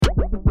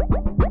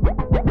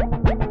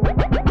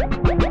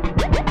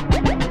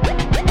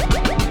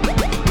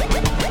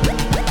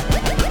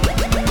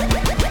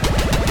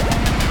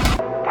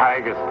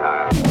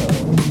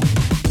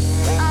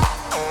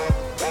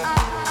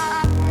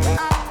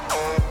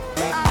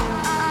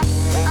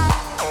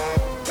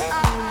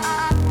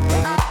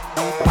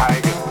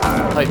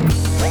Type.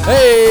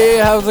 Hey,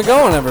 how's it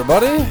going,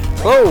 everybody?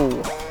 Hello.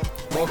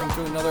 Welcome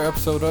to another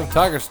episode of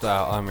Tiger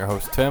Style. I'm your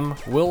host, Tim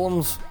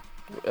Willems.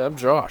 I'm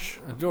Josh.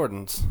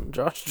 Jordans.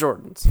 Josh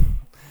Jordans.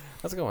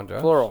 How's it going,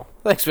 Josh? Plural.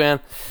 Thanks, man.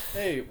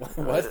 Hey,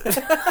 what?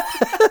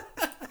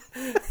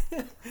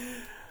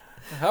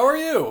 How are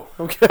you?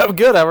 I'm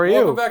good. How are you?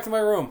 Welcome back to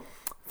my room.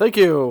 Thank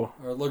you.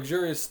 Our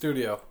luxurious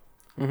studio.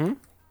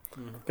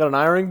 Got an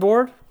ironing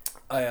board?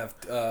 I have,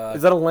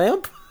 Is that a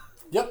lamp?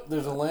 Yep,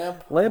 there's a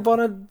lamp. Lamp on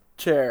a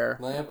chair.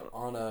 Lamp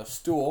on a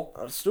stool.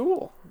 A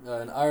stool.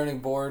 An ironing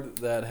board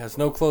that has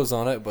no clothes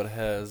on it, but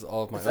has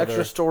all of my It's other...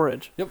 extra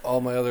storage. Yep,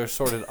 all my other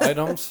assorted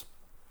items.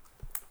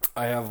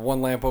 I have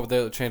one lamp over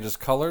there that changes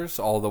colors.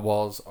 All the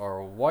walls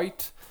are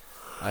white.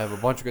 I have a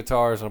bunch of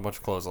guitars and a bunch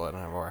of clothes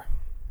lighting everywhere.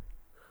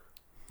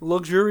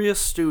 Luxurious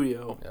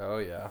studio. Oh,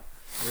 yeah.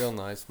 Real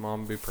nice.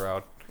 Mom would be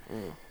proud.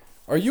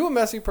 Are you a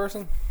messy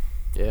person?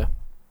 Yeah.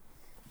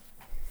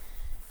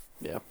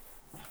 Yeah.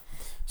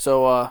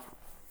 So,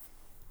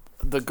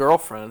 the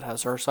girlfriend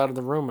has her side of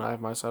the room, and I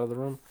have my side of the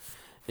room.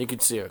 You can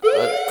see a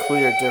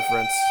clear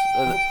difference.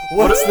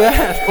 What's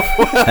that?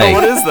 Hey,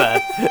 What is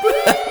that?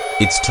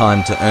 it's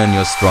time to earn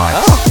your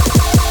stripes.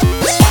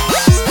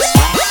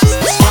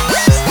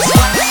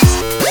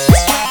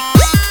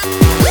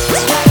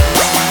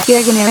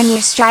 You're gonna earn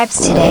your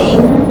stripes today.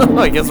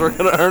 I guess we're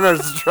going to earn our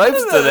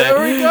stripes today. There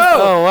we go.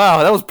 Oh,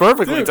 wow. That was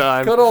perfectly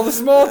timed. Cut all the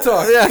small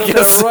talk. Yeah, I Cut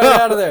guess that right so.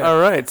 out of there. All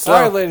right. So,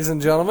 All right, ladies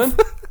and gentlemen.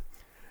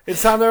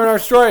 It's time to earn our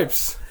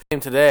stripes.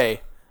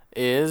 today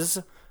is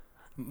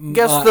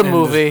guess the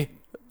movie.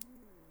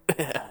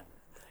 You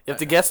have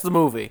to guess the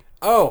movie.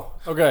 Oh,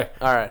 okay.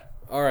 All right.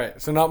 All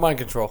right. So not mind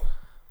control.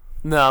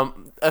 No,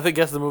 I think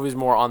guess the movie's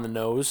more on the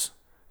nose.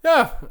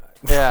 Yeah.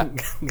 Yeah.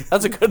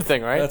 That's a good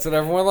thing, right? That's what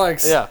everyone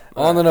likes. Yeah.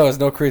 On the nose.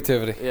 No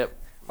creativity. Yep.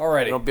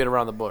 Alrighty. Don't beat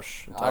around the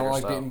bush. I don't Tiger like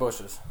style. beating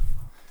bushes.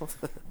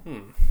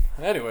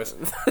 Anyways,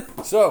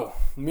 so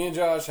me and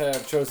Josh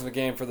have chosen a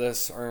game for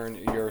this, Earn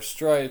Your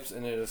Stripes,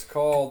 and it is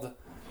called,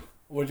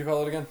 what did you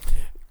call it again?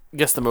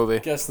 Guess the movie.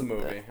 Guess the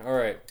movie. All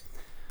right.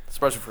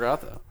 Surprised you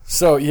forgot though.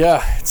 So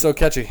yeah, it's so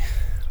catchy.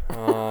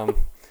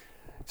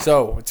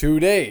 So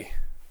today,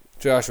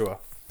 Joshua,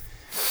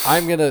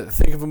 I'm gonna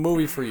think of a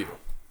movie for you.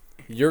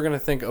 You're gonna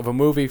think of a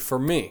movie for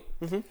me.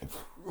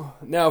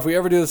 Now, if we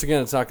ever do this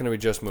again, it's not going to be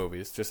just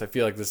movies. Just I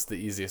feel like this is the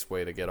easiest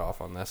way to get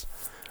off on this.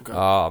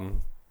 Okay.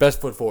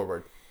 Best foot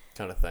forward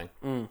kind of thing.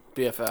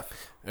 BFF.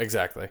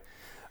 Exactly.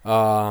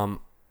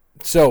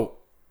 So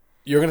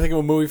you're going to think of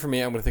a movie for me.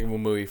 I'm going to think of a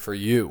movie for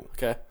you.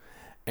 Okay.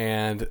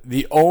 And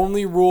the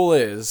only rule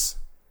is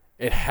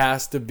it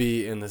has to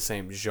be in the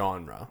same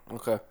genre.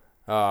 Okay.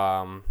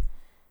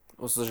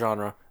 What's the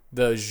genre?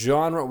 The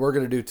genre we're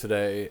going to do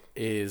today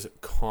is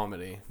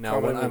comedy. Now,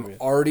 Comedy what I'm movies.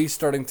 already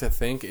starting to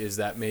think is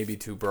that may be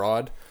too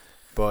broad.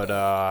 But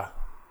no,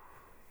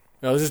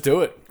 let's just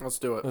do it. Let's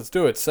do it. Let's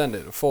do it. Send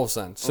it. Full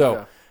send. So,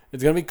 Okay.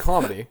 it's going to be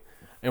comedy.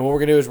 And what we're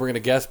going to do is we're going to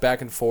guess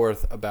back and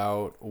forth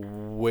about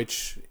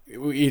which...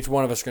 Each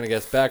one of us is going to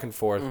guess back and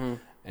forth.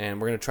 And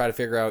we're going to try to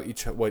figure out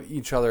what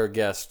each other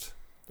guessed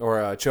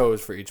or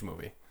chose for each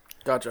movie.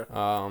 Gotcha.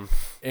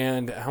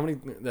 And how many...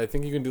 I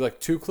think you can do like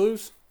 2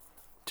 clues?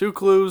 2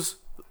 clues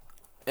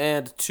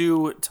and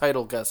 2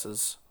 title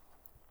guesses.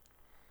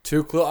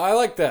 2 clues. I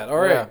like that. All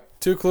right. Yeah.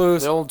 2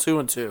 clues. The old 2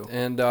 and 2.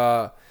 And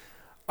I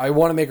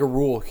want to make a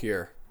rule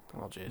here.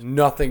 Oh jeez.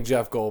 Nothing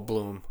Jeff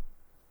Goldblum.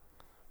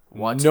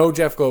 What? No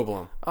Jeff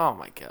Goldblum. Oh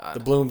my god.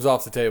 The Bloom's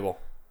off the table.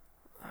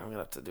 I'm gonna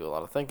have to do a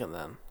lot of thinking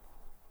then.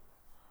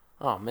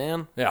 Oh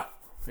man. Yeah.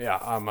 Yeah,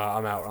 I'm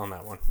out on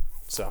that one.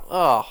 So,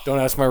 Oh. don't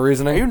ask my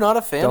reasoning. Are you not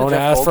a fan of Don't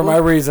Jeff ask for Goldblum? my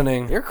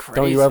reasoning. You're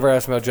Don't you crazy. ever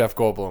ask me about Jeff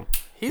Goldblum.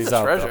 He's a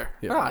out, treasure.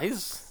 though. Yeah. Nah,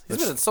 he's been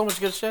in so much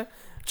good shit.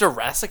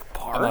 Jurassic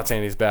Park. I'm not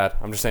saying he's bad.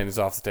 I'm just saying he's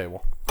off the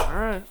table. All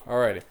right.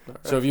 Alrighty.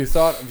 So, have you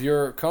thought of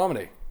your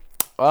comedy?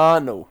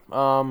 No.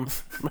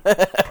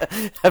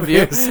 Have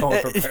you? So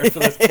unprepared for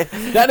this.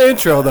 That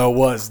intro, though,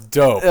 was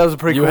dope. That was a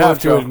pretty You cool have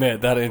intro. to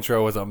admit, that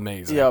intro was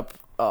amazing. Yep.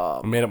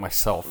 I made it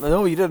myself.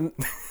 No, you didn't.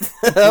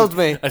 That was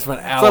me. I spent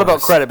hours. It's not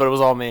about credit, but it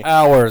was all me.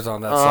 Hours on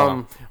that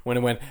song. When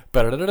it went,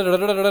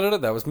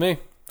 that was me.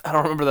 I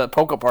don't remember that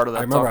polka part of that.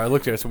 I remember song. I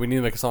looked at it, so we need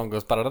to make a song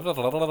that goes.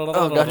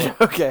 Oh, gotcha.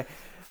 Okay.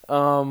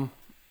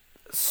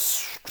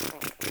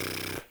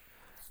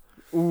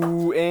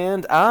 Ooh,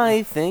 and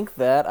I think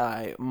that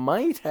I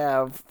might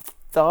have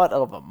thought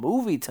of a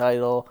movie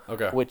title,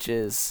 Okay. which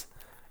is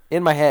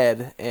in my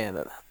head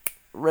and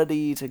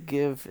ready to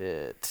give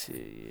it to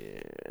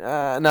you.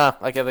 Nah,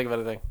 I can't think of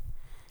anything.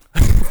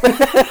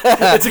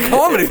 It's a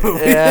comedy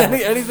movie. Yeah.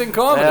 Anything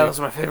comedy. That was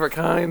my favorite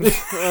kind.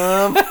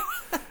 Are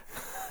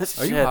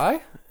you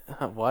high?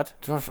 What?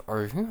 Josh,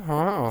 are you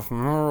high off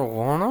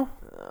marijuana?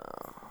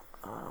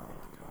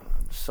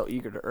 I'm so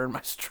eager to earn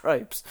my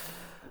stripes.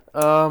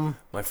 My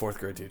 4th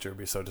grade teacher would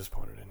be so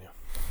disappointed in you.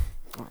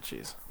 Oh,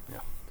 jeez. Yeah.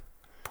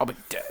 Probably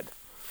dead.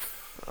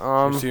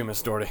 You see you,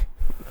 Miss Doherty.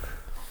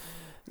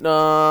 Do you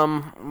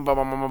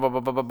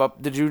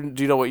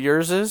know what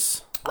yours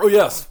is? Oh,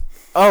 yes.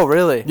 Oh,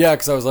 really? Yeah,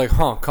 because I was like,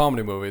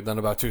 comedy movie. Then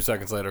about 2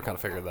 seconds later, kind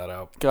of figured that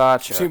out.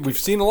 Gotcha. We've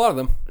seen a lot of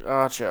them.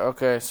 Gotcha.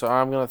 Okay, so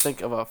I'm gonna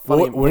think of a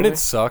funny movie. Wouldn't it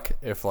suck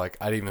if like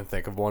I didn't even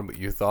think of one, but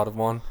you thought of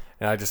one,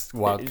 and I just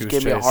wild You goose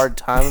just gave me a chase? hard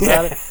time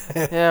about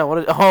it. Yeah.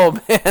 Oh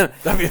man,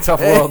 That'd be a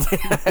tough world.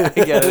 I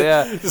get it.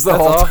 Yeah. Just the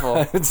That's whole awful.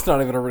 time. It's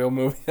not even a real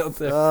movie out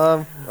there.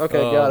 Okay,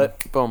 got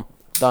it. Boom.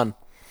 Done.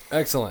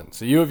 Excellent.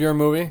 So you have your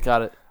movie.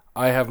 Got it.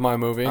 I have my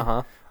movie.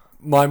 Uh-huh.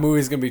 My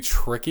movie's gonna be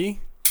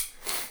tricky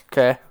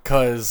Okay.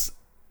 because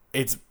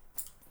it's.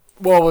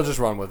 Well, we'll just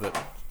run with it.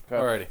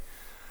 Alrighty.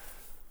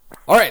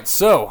 All right.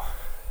 So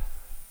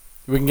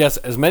we can guess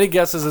as many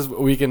guesses as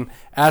we can.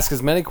 Ask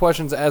as many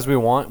questions as we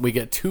want. We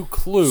get 2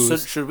 clues. So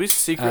should we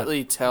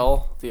secretly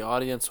tell the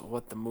audience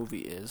what the movie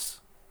is?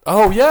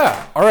 Oh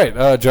yeah. All right,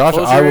 Josh.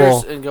 Close I your will.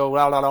 ears and go.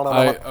 La, la, la, la,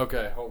 la.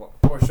 Okay, hold on.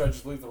 Or should I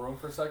just leave the room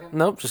for a second?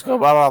 Nope. Just go.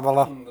 La, la, la,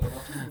 la.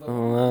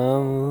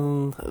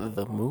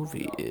 The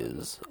movie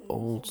is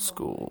Old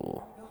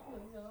School.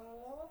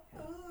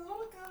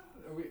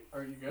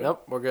 Are you good?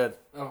 Nope, we're good.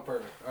 Oh,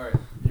 perfect. All right,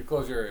 you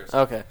close your ears.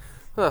 Okay.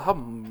 So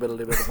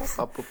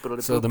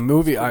the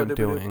movie I'm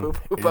doing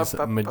is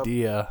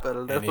Medea.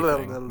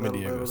 Anything.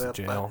 Medea goes to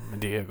jail.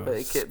 Medea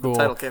goes to The school.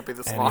 title can't be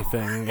this long.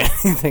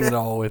 Anything at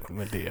all with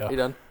Medea. You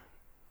done?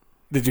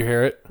 Did you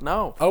hear it?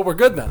 No. Oh, we're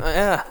good then.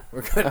 Yeah.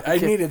 We're good. I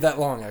needed that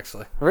long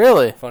actually.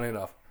 Really? Funny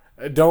enough.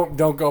 Don't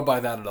go by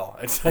that at all.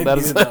 I That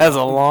needed that has a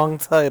long. long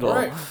title. All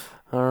right.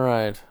 All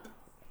right.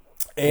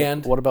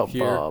 And What about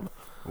here Bob?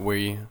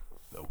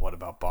 What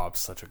about Bob?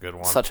 Such a good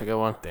one. Such a good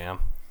one. Damn.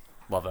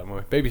 Love that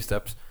movie. Baby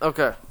steps.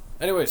 Okay.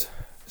 Anyways,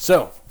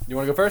 so you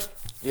want to go first?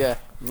 Yeah.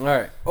 All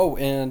right. Oh,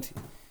 and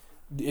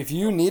if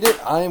you need it,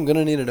 I am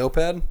gonna need a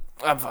notepad.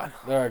 I'm fine.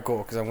 All right, cool.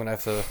 Because I'm gonna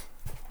have to.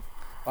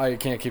 I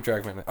can't keep track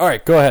of anything. All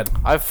right, go ahead.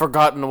 I've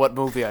forgotten what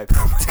movie I picked.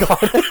 No,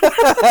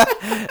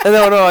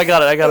 I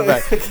got it. I got it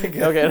back.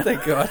 Okay.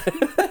 Thank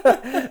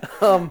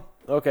God.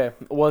 Okay.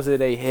 Was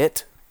it a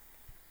hit?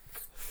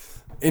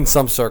 In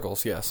some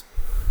circles, yes.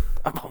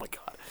 Oh my god.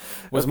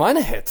 Was mine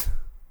a hit?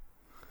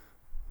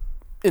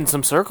 In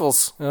some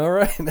circles. All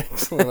right,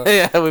 excellent.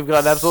 Yeah, we've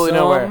gotten absolutely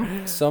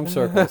nowhere. Some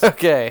circles.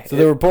 Okay. So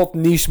they were both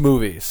niche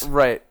movies.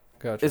 Right.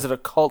 Gotcha. Is it a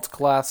cult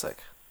classic?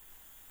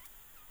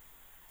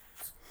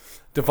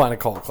 Define a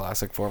cult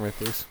classic for me,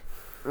 please.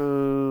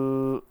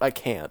 I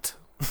can't.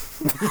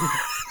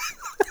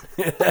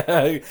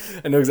 I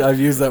know I've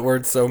used that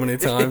word so many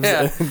times.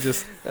 Yeah.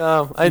 Just I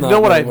Not know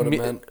what I knowing what it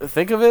meant.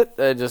 think of it.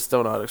 I just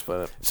don't know how to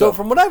explain it. so,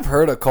 from what I've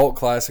heard, a cult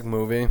classic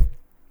movie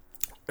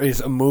is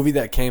a movie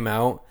that came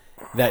out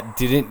that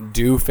didn't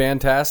do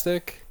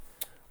fantastic,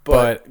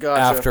 but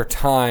gotcha. after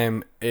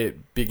time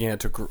it began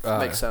to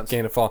Makes sense.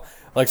 gain a fall.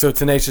 Like so,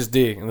 Tenacious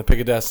D and the Pick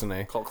of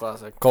Destiny, Cult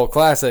classic. cult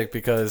classic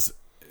because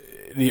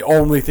the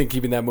only thing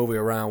keeping that movie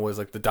around was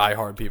like the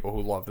diehard people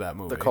who loved that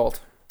movie. The cult.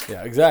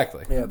 Yeah,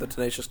 exactly. Yeah, the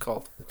Tenacious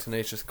Cult. The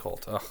Tenacious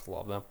Cult. Ugh,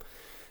 love them.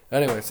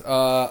 Anyways,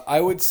 I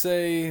would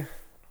say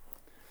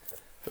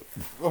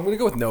I'm gonna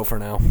go with no for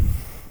now.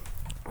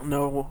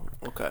 No.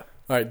 Okay.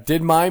 All right.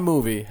 Did my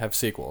movie have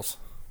sequels,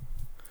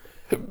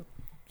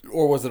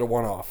 or was it a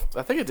one-off?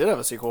 I think it did have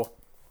a sequel.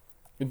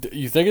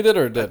 You think it did,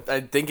 or it did?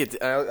 I think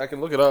it. I can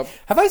look it up.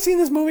 Have I seen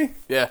this movie?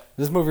 Yeah. Is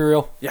this movie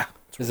real? Yeah.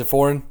 Is it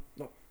foreign?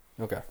 No.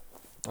 Okay.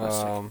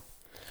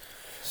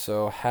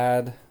 So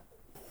had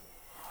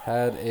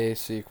a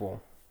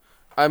sequel.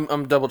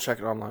 I'm double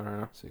checking online right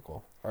now.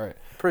 Sequel. All right.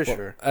 Pretty Well,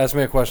 sure. ask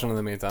me a question in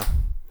the meantime.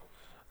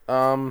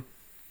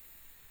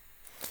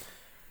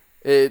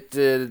 It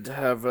did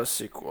have a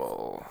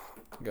sequel.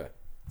 Good.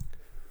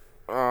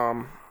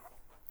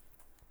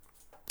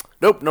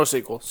 Nope, no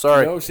sequel.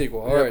 Sorry. No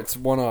sequel. All Yep. right. It's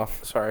one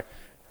off. Sorry.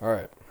 All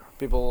right.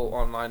 People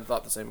online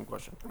thought the same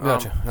question.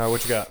 Gotcha. All right.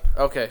 What you got?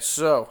 Okay,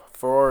 so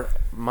for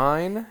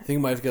mine, I think you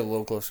might have to get a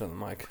little closer to the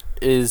mic.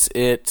 is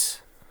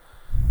it?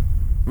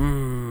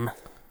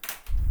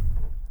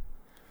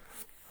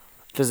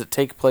 Does it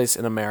take place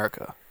in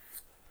America?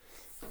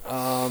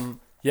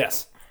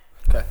 Yes.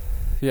 Okay.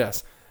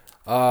 Yes.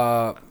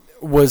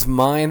 Was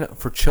mine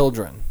for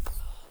children?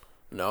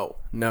 No.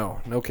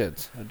 No. No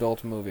kids.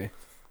 Adult movie.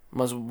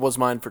 Was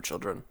mine for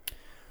children?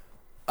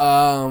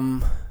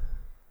 Probably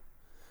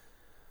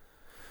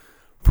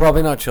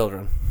not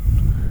children.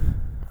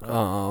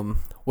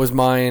 Was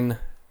mine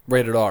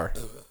rated R?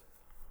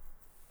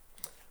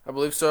 I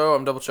believe so.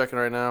 I'm double checking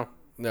right now.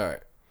 All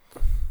right.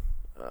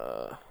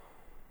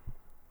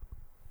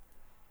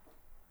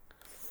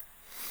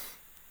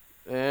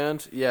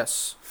 And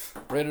yes.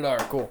 Rated R.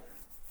 Cool.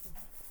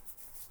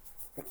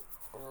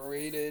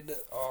 Rated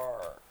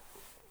R.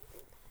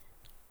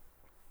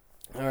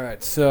 All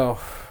right. So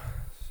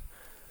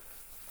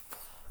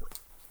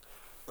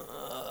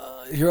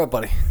you're up,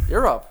 buddy.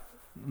 You're up.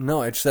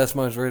 No, I just asked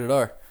mine's rated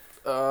R.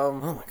 Oh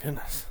my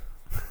goodness.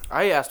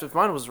 I asked if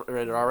mine was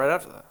rated R right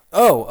after that.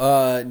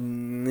 Oh,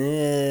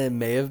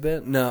 may have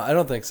been. No, I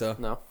don't think so.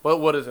 No. But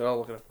what is it? I'll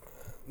look it up.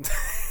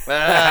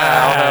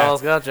 Ah,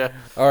 else gotcha.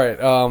 All right.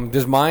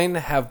 Does mine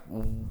have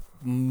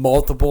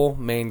multiple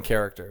main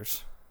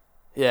characters?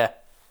 Yeah.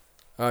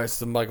 All right,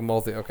 so like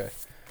multi. Okay.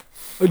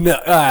 No,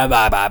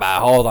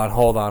 hold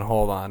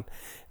on.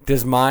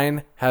 Does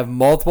mine have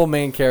multiple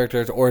main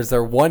characters, or is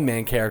there one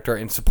main character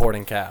in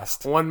supporting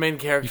cast? One main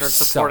character You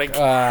supporting. suck.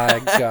 I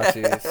got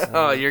you.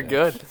 Oh, you're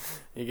good.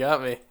 You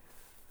got me.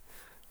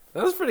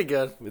 That was pretty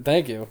good.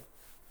 Thank you.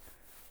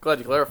 Glad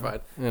you clarified.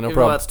 Yeah, no Even though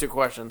problem. that's 2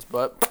 questions,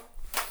 but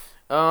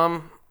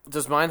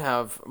does mine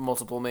have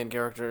multiple main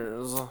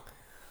characters?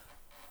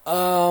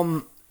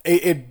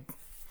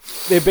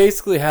 It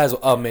basically has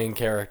a main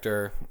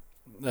character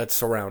that's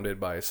surrounded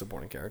by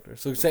supporting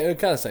characters. So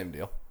kind of same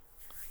deal.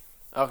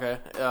 Okay.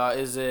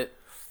 Is it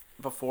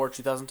before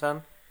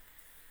 2010?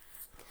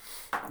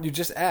 You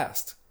just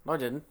asked. No, I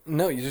didn't.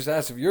 No, you just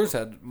asked if yours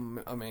had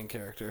a main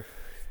character.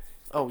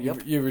 Oh,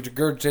 yep. You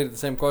regurgitated the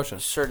same question.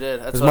 Sure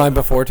did. That's Was what mine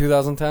before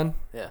 2010?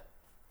 Yeah.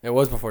 It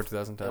was before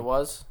 2010. It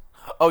was?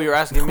 Oh, you're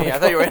asking me. I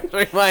thought you were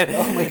answering mine.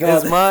 Oh, my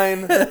God. Is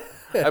mine?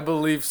 I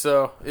believe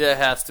so. Yeah, it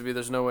has to be.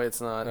 There's no way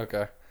it's not.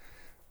 Okay.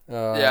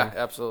 Yeah,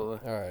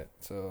 absolutely. All right.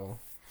 So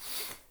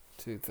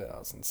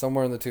 2000.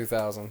 Somewhere in the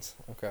 2000s.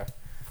 Okay.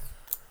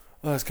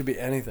 Oh, this could be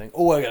anything.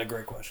 Oh, I got a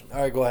great question.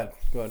 All right, go ahead.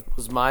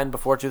 Was mine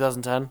before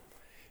 2010?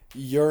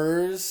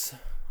 Yours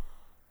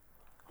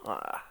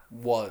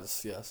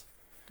was, yes.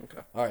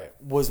 Okay. All right.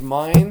 Was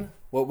mine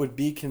what would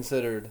be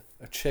considered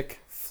a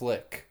chick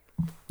flick?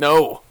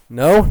 No.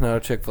 No? Not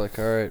a chick flick.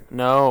 All right.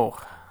 No.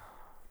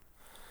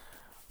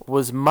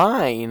 Was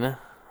mine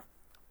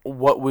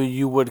what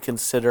you would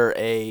consider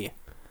a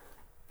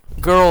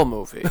girl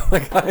movie? You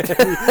can't do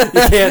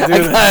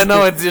that. I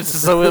know, it's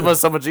just so, it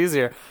was so much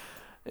easier.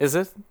 Is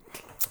it?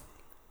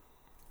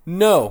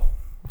 No.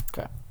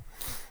 Okay.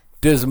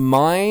 Does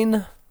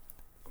mine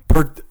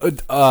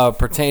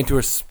pertain to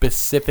a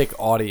specific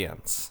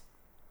audience?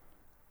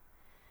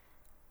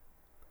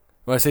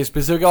 When I say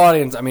specific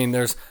audience, I mean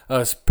there's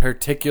a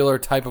particular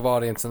type of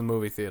audience in the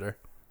movie theater.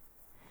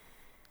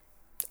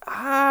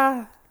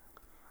 I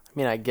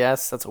mean, I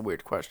guess that's a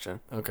weird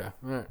question. Okay.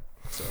 All right.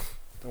 So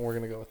then we're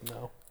going to go with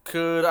no.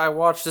 Could I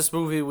watch this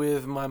movie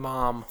with my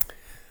mom?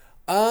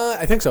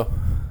 I think so.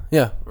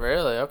 Yeah.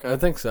 Really? Okay. I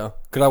think so.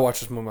 Could I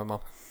watch this movie with my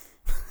mom?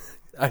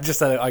 I just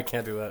said I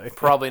can't do that.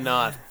 Probably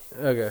not.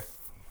 Okay.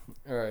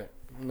 All right.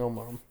 No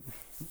mom.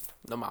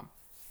 No, mom.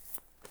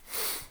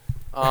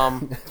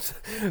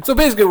 So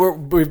basically,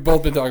 we've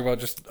both been talking about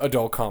just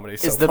adult comedy.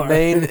 Is the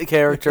main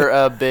character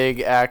a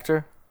big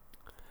actor?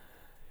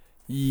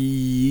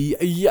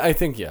 Yeah, I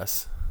think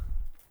yes.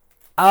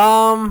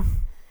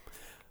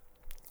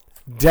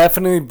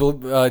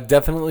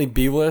 Definitely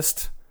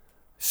B-list.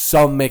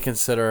 Some may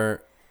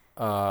consider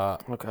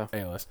Okay.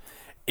 A-list.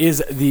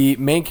 Is the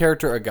main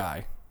character a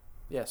guy?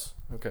 Yes.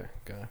 Okay,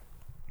 guy.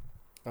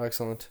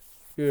 Excellent.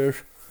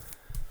 Yes.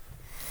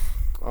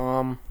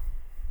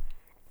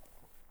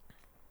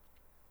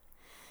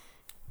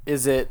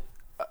 Is it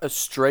a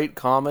straight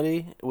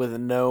comedy with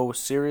no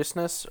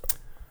seriousness?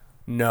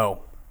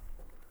 No.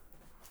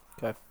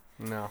 Okay.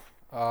 No.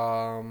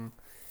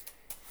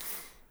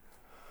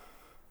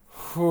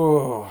 Whew.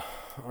 All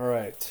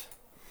right.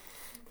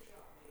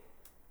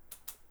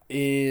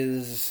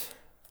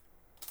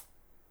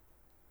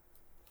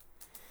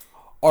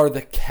 Are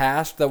the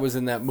cast that was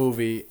in that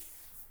movie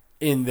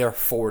in their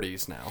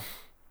 40s now?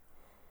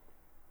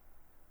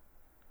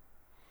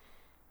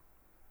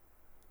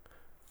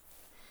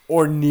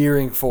 Or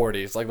nearing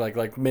 40s, like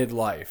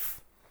midlife?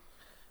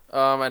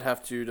 I'd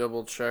have to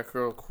double check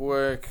real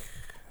quick.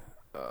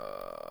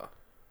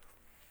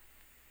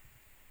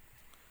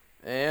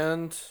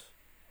 And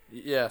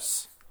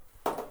yes.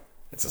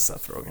 It's a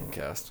Seth Rogen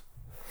cast.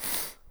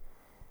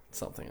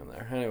 Something in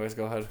there. Anyways,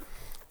 go ahead.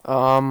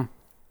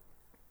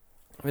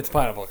 If it's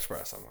Pineapple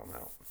Express, I'm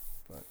out.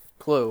 But.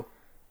 Clue.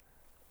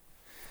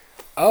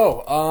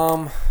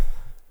 Oh,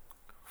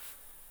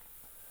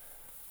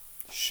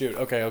 shoot.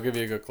 Okay, I'll give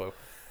you a good clue.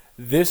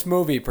 This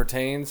movie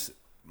pertains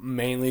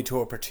mainly to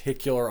a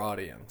particular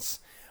audience.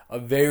 A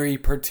very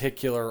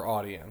particular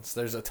audience.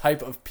 There's a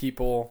type of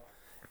people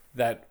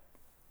that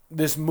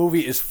this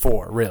movie is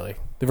for, really.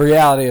 The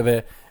reality of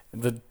it,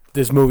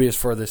 this movie is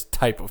for this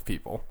type of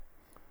people.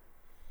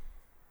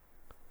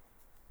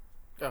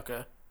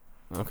 Okay.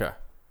 Okay.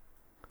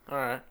 All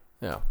right.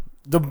 Yeah.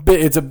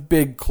 It's a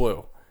big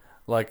clue.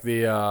 Like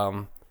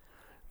the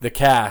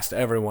cast,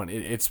 everyone,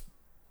 it's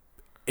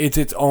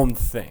its own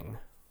thing.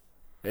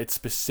 It's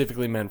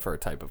specifically meant for a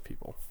type of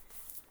people.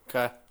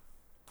 Okay.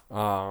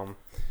 Alrighty,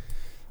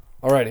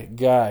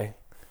 guy.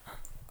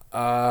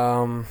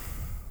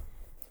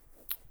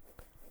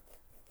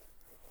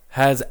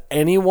 Has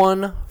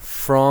anyone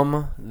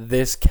from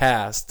this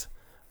cast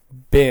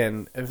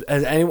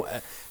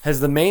has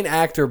the main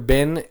actor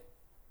been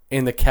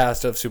in the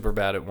cast of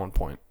Superbad at one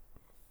point?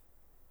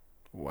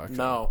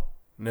 No.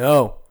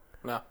 No.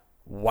 No.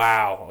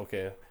 Wow.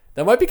 Okay.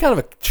 That might be kind of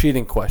a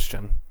cheating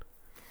question.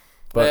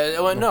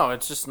 But well, no,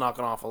 it's just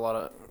knocking off a lot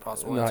of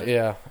possible answers.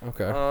 Yeah.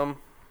 Okay.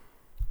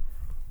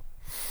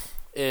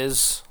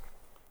 Is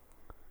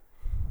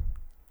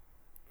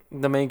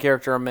the main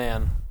character a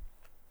man?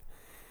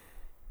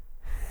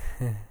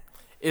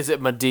 Is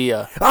it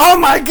Medea? Oh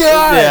my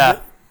god!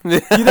 Yeah.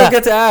 You don't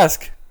get to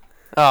ask.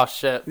 Oh,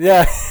 shit.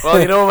 Yeah. Well,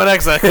 you know what my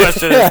next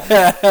question is.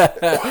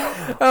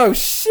 Oh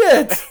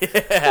shit!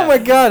 Yeah. Oh my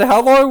god!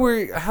 How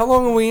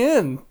long are we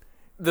in?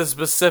 The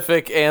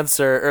specific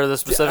answer, or the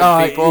specific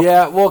people.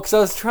 Yeah. Well, because I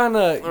was trying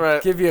to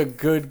Right. give you a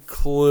good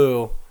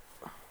clue.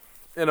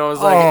 And I was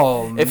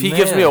like, if he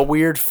gives me a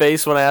weird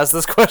face when I ask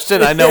this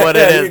question, I know what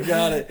it is. You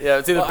got it. Yeah,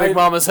 it's either Big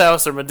Mama's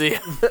house or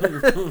Medea.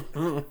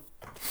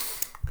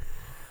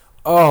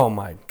 Oh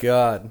my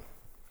god.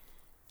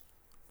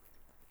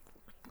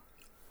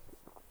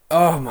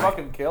 Oh my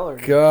Fucking killer.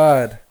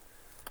 god.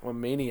 I'm a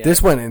maniac.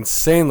 This went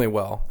insanely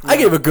well. I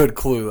gave a good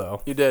clue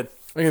though. You did.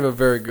 I gave a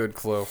very good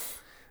clue.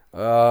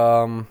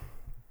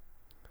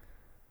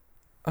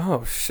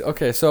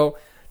 Okay, so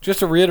just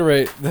to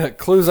reiterate the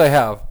clues I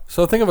have.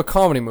 So think of a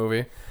comedy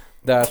movie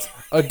that's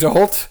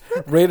adult,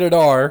 rated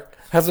R,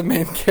 has a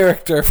main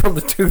character from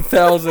the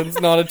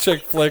 2000s, not a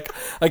chick flick.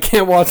 I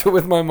can't watch it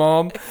with my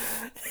mom.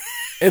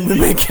 And the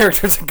main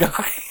character's a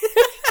guy.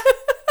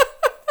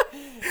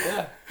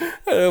 Yeah.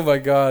 Oh my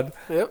god.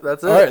 Yep,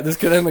 that's it. All right, this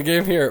could end the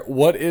game here.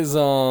 What is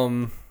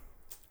Give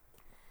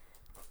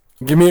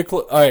me a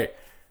clue. All right.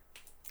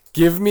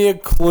 Give me a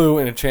clue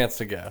and a chance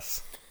to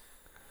guess.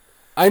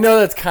 I know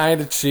that's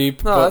kind of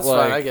cheap. No, but that's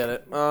fine. I get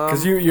it.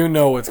 Because you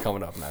know what's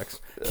coming up next.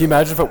 Can you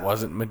imagine if it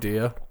wasn't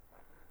Medea?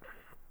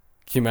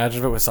 Can you imagine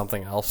if it was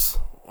something else?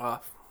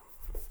 Wow.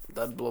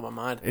 That'd blow my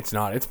mind. It's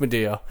not. It's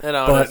Medea. I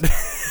know But it is.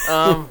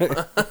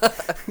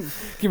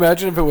 can you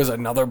imagine if it was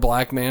another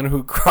black man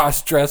who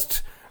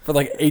cross-dressed for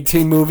like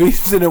 18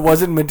 movies and it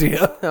wasn't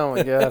Medea? Oh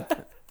my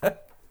god.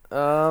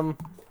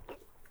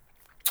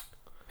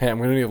 Hey, I'm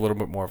going to need a little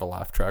bit more of a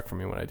laugh track from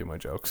me when I do my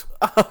jokes.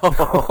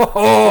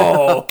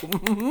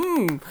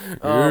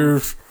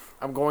 Yes.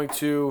 I'm going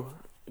to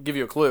give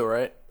you a clue,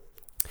 right?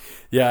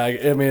 Yeah,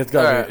 I mean it's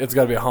got Alright. it's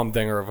got to be a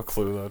humdinger of a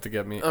clue though to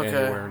get me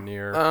anywhere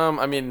near.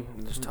 I mean,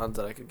 there's tons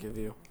that I could give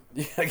you.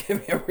 Yeah, give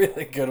me a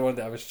really good one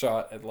to have a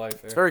shot at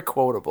life. It's very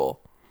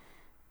quotable.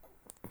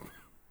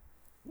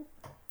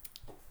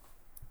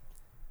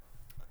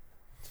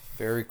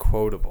 Very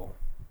quotable.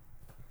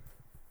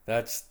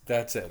 That's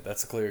it.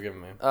 That's the clue you're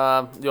giving me.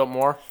 You want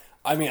more?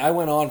 I mean, I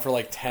went on for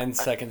like 10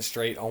 seconds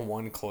straight on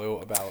one clue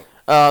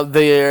about.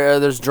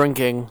 There's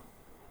drinking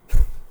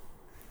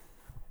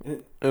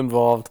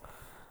involved.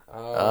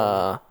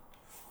 Okay,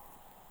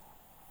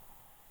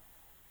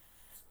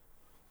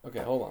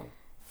 hold on.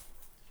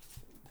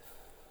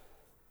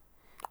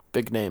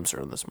 Big names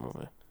are in this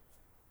movie.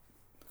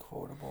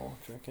 Quotable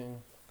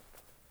drinking.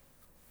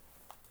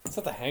 It's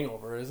not The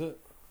Hangover, is it?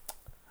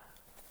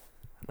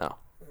 No.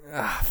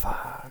 Ah,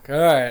 fuck. All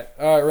right,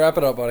 wrap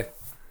it up, buddy.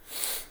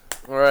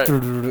 All right.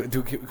 Can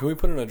we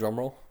put in a drum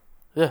roll?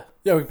 Yeah.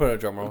 Yeah, we can put in a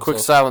drum roll. Quick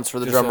So- silence for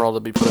the just drum a- roll to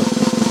be put in.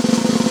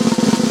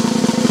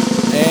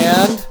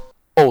 And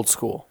Old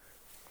school.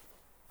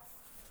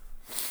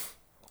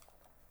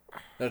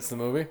 that's the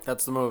movie.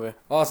 That's the movie.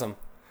 Awesome.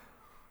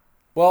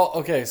 Well,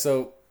 okay,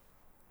 so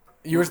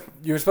you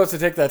were supposed to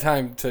take that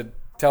time to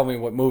tell me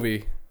what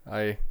movie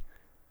I.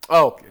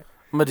 Oh,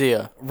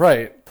 Medea.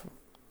 Right.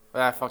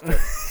 Ah, fucked it.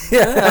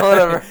 Yeah,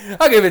 whatever.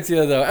 I'll give it to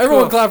you though.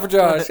 Everyone Cool. clap for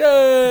Josh.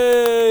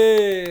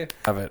 Yay!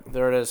 Have it.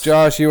 There it is.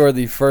 Josh, you are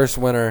the first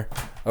winner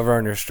of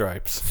Earn Your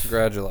Stripes.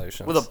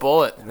 Congratulations. With a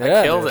bullet. Yeah,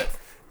 I killed dude. it.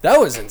 That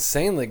was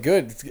insanely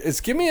good.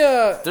 Give me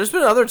a. There's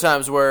been other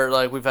times where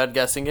like we've had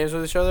guessing games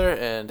with each other,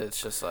 and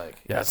it's just like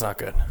Yeah, it's not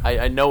good.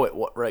 I know it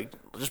right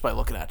just by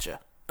looking at you.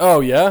 Oh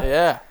yeah,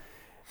 Yeah.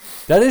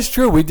 that is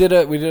true. We did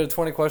a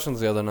 20 questions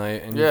the other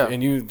night, and Yeah.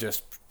 you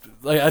just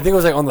like I think it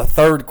was like on the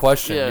third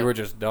question Yeah. you were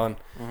just done.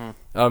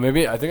 Mm-hmm.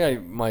 Maybe I think I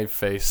my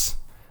face.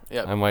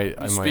 Yeah. I might. You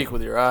I speak might.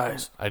 with your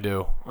eyes. I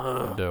do.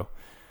 I do.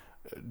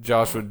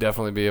 Josh would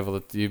definitely be able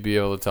to. You'd be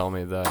able to tell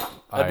me that.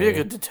 I'd be a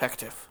good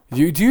detective. Do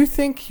you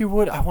think you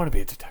would? I want to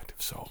be a detective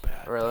so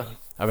bad. Really?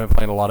 I've been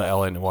playing a lot of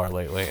LA Noire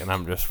lately, and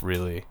I'm just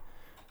really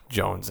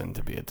jonesing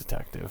to be a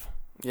detective.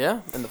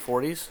 Yeah. In the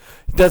 40s.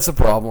 That's the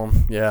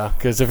problem. Yeah,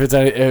 because if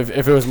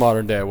it was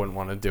modern day, I wouldn't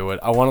want to do it.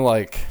 I want to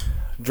like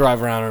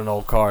drive around in an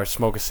old car,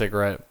 smoke a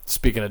cigarette,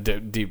 speak in a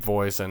deep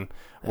voice, and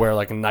wear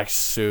like nice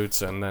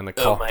suits, and then the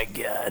car. Oh my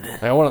god.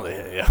 I want to.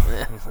 Yeah.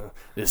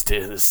 This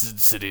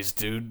city's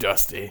too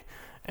dusty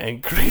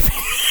and creepy.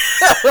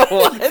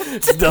 What?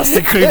 It's a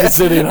dusty, creepy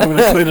city, and I'm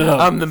gonna clean it up.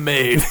 I'm the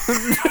maid.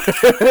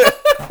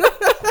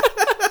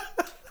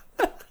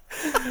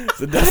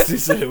 It's a dusty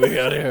city we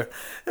got here.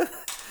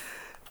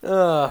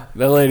 That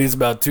lady's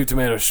about 2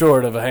 tomatoes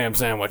short of a ham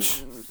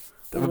sandwich.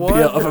 Of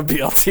a, of a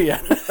BLT.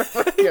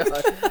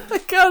 I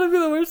gotta be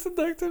the worst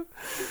detective.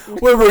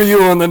 Where were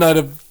you on the night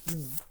of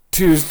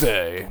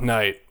Tuesday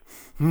night?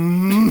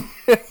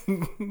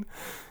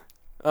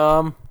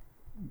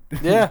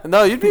 Yeah.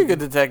 No, you'd be a good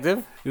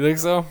detective. You think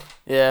so?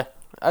 Yeah.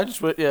 I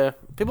just would. Yeah.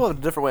 People have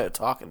a different way of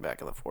talking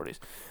back in the 40s.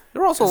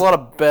 There were also a lot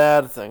of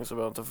bad things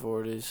about the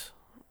 40s.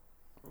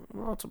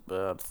 Lots of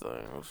bad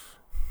things.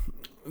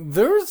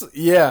 What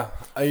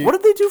What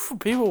did they do for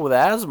people with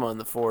asthma in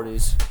the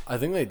 40s? I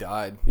think they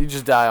died. You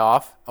just die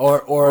off.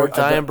 Or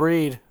Die and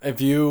breed.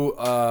 If you,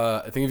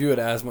 I think if you had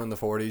asthma in the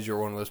 40s, you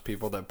were one of those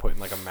people that put in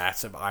like a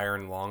massive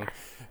iron lung.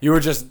 You were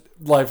just,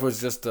 life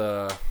was just,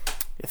 You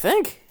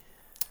think?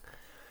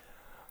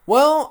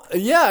 well,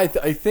 yeah, I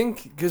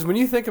think, because when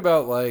you think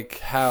about like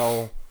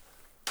how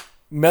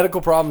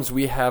medical problems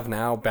we have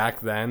now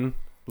back then,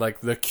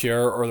 like the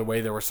cure or the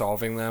way they were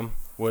solving them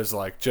was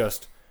like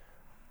just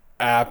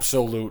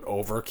absolute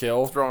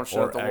overkill. Throwing shit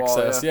or at the wall,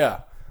 excess.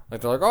 Yeah.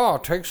 Like they're like, oh,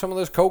 take some of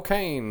this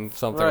cocaine,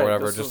 something, Right,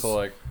 whatever, this just to was-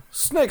 like,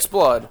 Snake's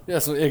blood.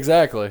 yes,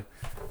 exactly.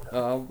 Might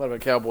have been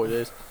cowboy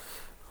days.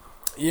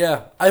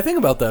 Yeah, I think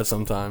about that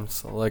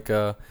sometimes. Like,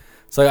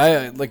 it's like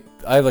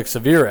I have like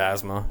severe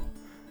asthma,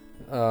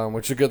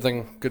 which is a good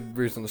thing, good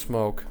reason to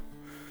smoke.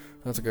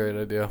 That's a great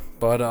idea.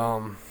 But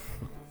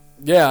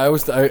yeah,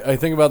 I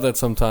think about that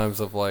sometimes.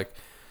 Of like,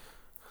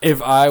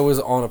 if I was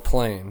on a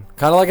plane,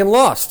 kind of like in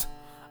Lost.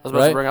 I was about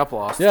Right? to bring up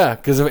Lost. Yeah,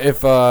 because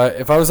if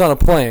I was on a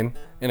plane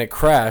and it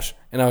crashed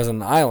and I was on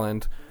an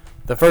island,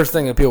 the first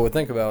thing that people would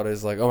think about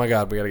is like, oh my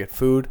god, we gotta get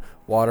food,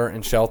 water,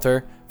 and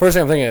shelter. First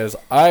thing I'm thinking is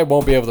I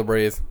won't be able to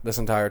breathe this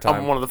entire time.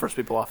 I'm one of the first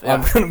people off. Yeah.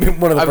 I'm gonna be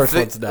one of the first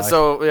ones to die.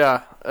 So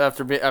yeah, I've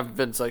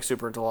been like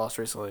super into Lost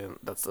recently, and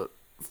that's the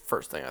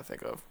first thing I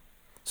think of.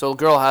 So a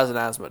girl has an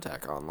asthma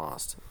attack on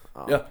Lost.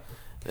 Yeah.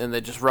 And they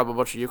just rub a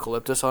bunch of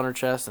eucalyptus on her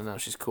chest, and now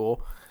she's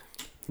cool.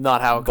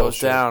 Not how it goes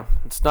Bullshit. down.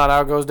 It's not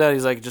how it goes down.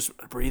 He's like, just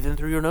breathe in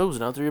through your nose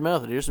and out through your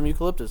mouth, and here's some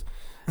eucalyptus.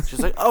 She's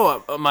like,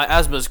 oh, my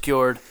asthma's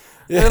cured.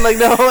 And I'm like,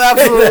 no,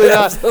 absolutely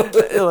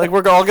not. Like,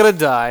 we're all gonna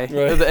die.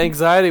 Right. The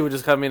anxiety would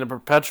just have me in a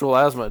perpetual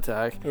asthma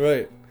attack.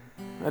 Right.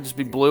 I'd just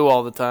be blue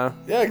all the time.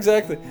 Yeah,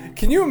 exactly.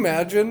 Can you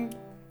imagine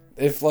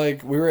if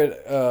like we were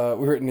at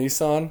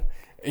Nissan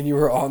and you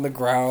were on the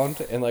ground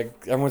and like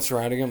everyone's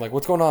surrounding him, like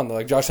what's going on? They're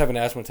like, Josh having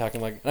an asthma attack,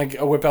 and like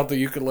I whip out the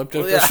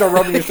eucalyptus, Yeah. I start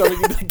rubbing your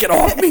stomach, like, get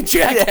off me,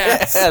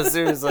 jackass. Yeah,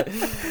 seriously.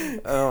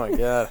 Oh my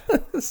god.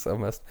 So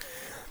messed.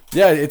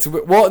 Yeah, it's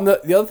well. And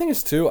the other thing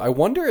is too, I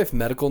wonder if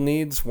medical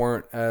needs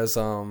weren't as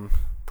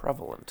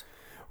Prevalent.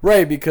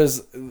 right,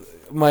 because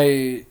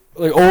my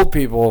like old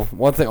people.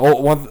 One thing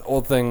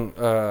old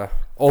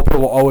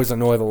people always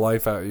annoy the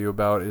life out of you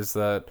about is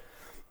that,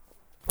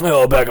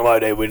 oh, back in my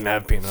day we didn't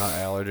have peanut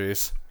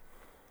allergies.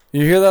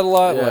 You hear that a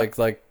lot, Yeah.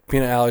 like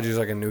peanut allergies is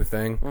like a new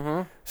thing.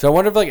 Mm-hmm. So I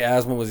wonder if like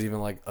asthma was even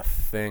like a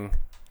thing.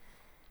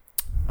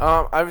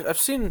 I've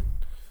seen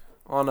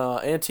on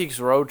Antiques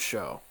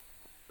Roadshow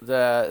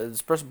that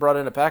this person brought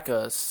in a pack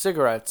of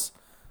cigarettes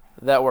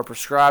that were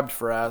prescribed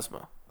for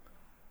asthma.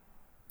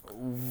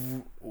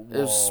 It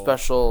was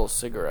special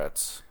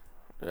cigarettes.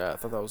 Yeah, I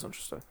thought that was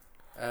interesting.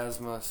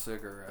 Asthma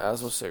cigarettes.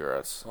 Asthma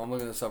cigarettes. I'm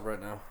looking this up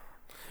right now.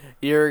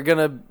 You're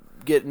gonna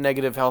get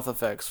negative health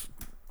effects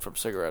from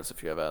cigarettes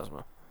if you have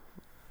asthma.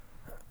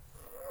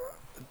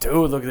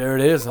 Dude, look, there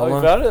it is. Hold you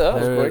on. found it? That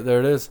was there, quick. there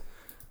it is.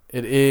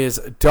 It is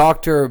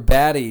Dr.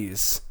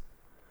 Batty's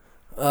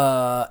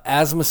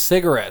asthma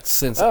cigarettes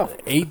since Oh,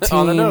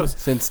 on the nose.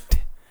 since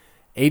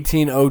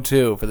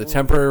 1802 for the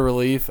temporary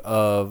relief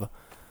of.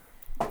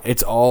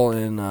 It's all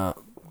in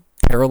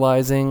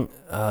paralyzing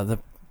the.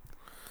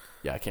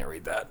 Yeah, I can't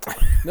read that.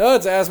 No,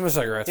 it's asthma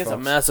cigarettes. He has a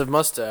folks. massive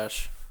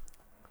mustache.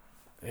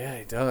 Yeah,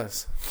 he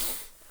does.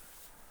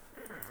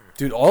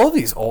 Dude, all of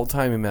these old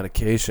timey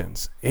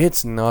medications,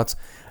 it's nuts.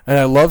 And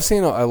I love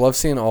seeing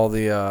all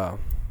the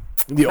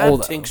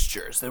old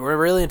tinctures. They were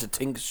really into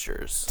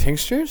tinctures.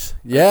 tinctures.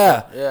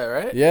 Yeah, Yeah,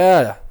 right?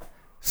 yeah,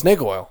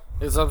 snake oil.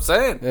 That's what I'm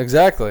saying.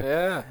 Exactly.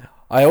 Yeah.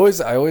 I always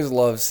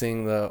love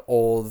seeing the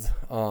old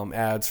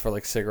ads for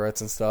like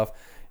cigarettes and stuff.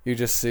 You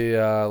just see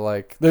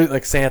like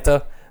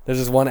Santa. There's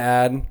this one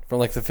ad from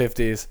like the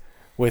 50s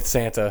with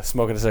Santa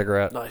smoking a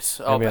cigarette. Nice.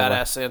 Oh, And being badass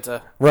like-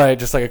 Santa. Right,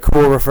 just like a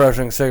cool,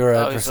 refreshing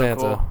cigarette Oh, for he's so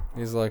Santa. cool.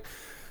 He's like,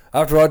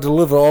 after I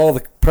deliver all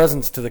the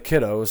presents to the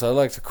kiddos, I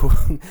like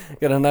to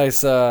get a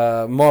nice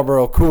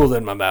Marlboro Cool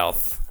in my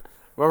mouth.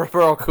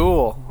 Marlboro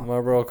Cool.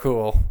 Marlboro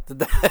Cool. Did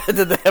they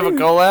have a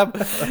collab?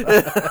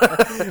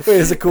 Wait,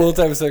 is it cool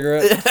type of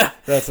cigarette? Yeah.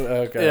 That's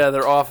okay. Yeah,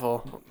 they're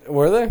awful.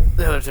 Were they?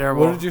 Yeah, they're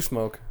terrible. What did you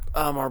smoke?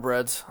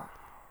 Marbreds.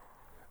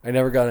 I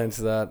never got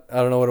into that. I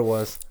don't know what it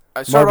was.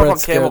 I started off on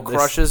Marlboro's Camel good.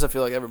 Crushes. I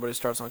feel like everybody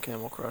starts on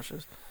Camel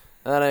Crushes.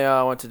 And then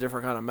I went to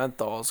different kind of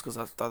menthols because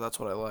I thought that's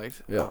what I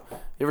liked. Yeah.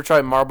 You ever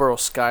tried Marlboro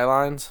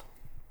Skylines?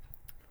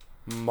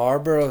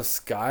 Marlboro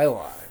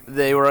Skyline.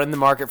 They were in the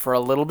market for a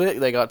little bit.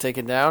 They got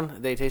taken down.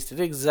 They tasted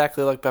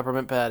exactly like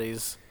peppermint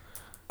patties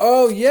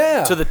Oh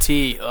yeah. to the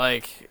T.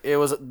 Like it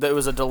was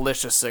a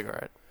delicious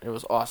cigarette. It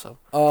was awesome.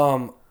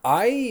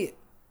 I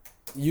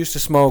used to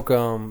smoke.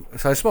 So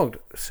I smoked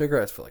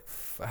cigarettes for like.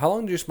 How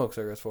long did you smoke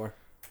cigarettes for?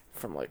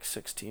 From like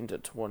 16 to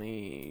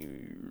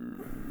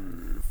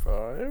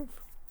 25.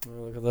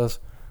 Look at this.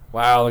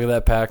 Wow, look at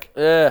that pack.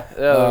 Yeah,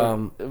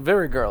 Um,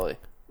 very girly.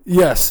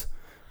 Yes.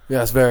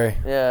 Yeah, it's very.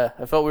 Yeah,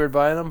 I felt weird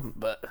buying them,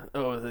 but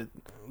they're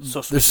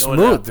so They're smooth.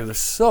 smooth, dude. They're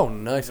so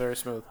nice. Very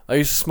smooth. I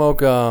used to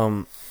smoke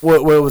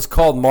what was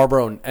called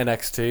Marlboro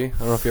NXT. I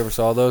don't know if you ever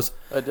saw those.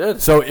 I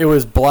did. So it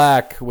was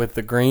black with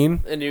the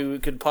green. And you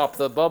could pop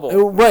the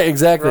bubble. Right,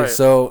 exactly. Right.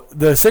 So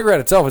the cigarette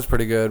itself was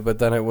pretty good, but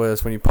then it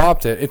was when you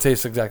popped it, it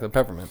tastes exactly like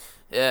peppermint.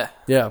 Yeah.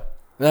 Yeah,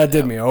 that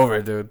did me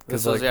over, dude.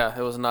 This Because was, it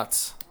was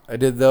nuts. I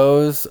did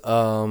those.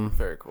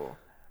 Very cool.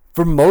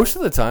 For most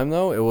of the time,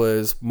 though, it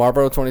was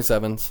Marlboro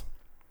 27s.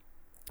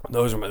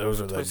 Those are the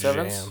 27s?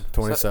 jam.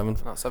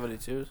 27s. Not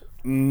 72s.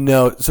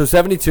 No, so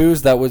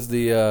 72s. That was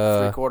the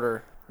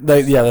 3/4. the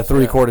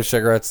 3/4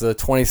 cigarettes. The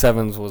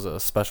 27s was a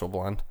special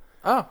blend.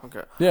 Oh,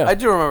 okay. Yeah. I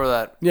do remember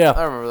that. Yeah.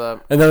 I remember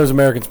that. And then it was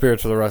American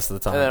Spirits for the rest of the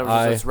time. And then it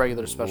was just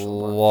regular special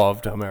blend.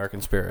 loved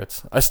American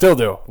Spirits. I still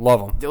do.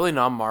 Love them. The only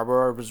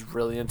non-Marlboro I was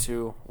really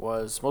into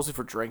was mostly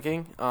for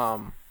drinking.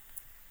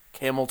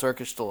 Camel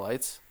Turkish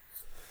Delights.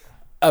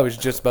 I was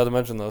just about to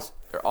mention those.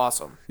 They're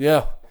awesome.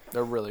 Yeah.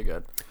 They're really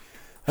good.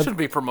 Shouldn't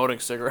be promoting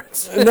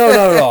cigarettes. No,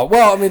 not at all.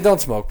 Well, I mean,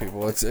 don't smoke,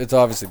 people. It's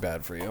obviously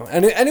bad for you.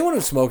 And anyone who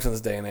smokes in this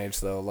day and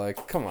age, though,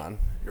 like, come on.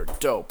 You're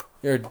dope.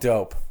 You're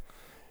dope.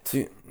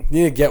 You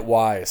need to get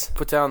wise.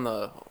 Put down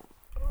the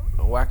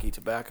wacky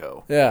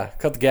tobacco. Yeah,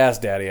 cut the gas,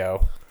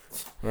 daddy-o.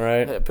 All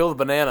right? Hey, peel the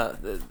banana.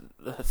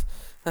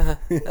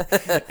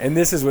 And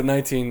this is what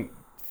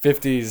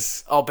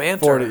 1950s... Oh,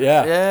 banter. 40,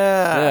 yeah.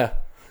 Yeah.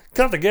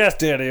 Cut the gas,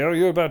 daddy-o.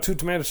 You're about 2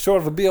 tomatoes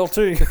short of the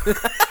BLT.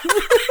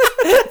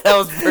 That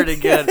was pretty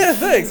good.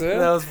 Thanks, man.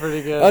 That was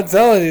pretty good. I'm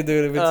telling you,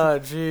 dude. If it's, Oh,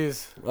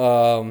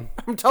 jeez. um,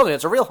 I'm telling you,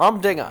 it's a real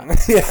humdinger.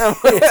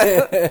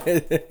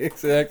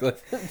 exactly.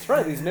 That's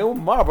right, these new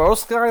Marlboro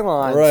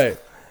Skylines. Right.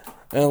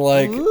 And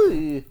like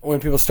Ooh. when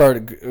people start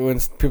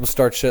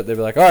shit, they'd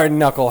be like, "All right,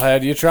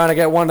 knucklehead, you trying to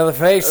get one to the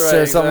face Right,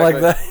 or something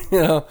like that?" exactly.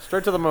 You know.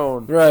 Straight to the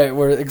moon. Right.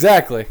 Where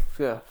exactly.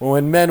 Yeah.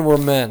 When men were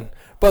men.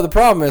 But the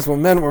problem is,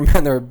 when men were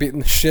men, they were beating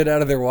the shit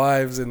out of their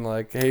wives and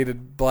like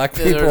hated black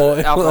Yeah, people,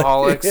 they're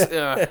alcoholics. Like,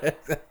 Yeah.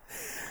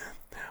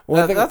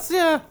 One thing, That's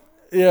yeah.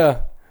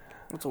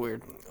 That's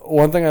weird.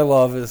 One thing I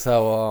love is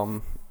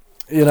how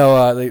they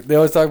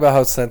always talk about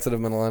how sensitive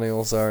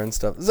millennials are and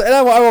stuff. And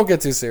I won't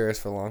get too serious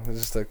for long.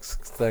 It's just a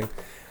thing.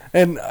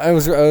 And I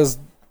was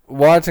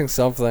watching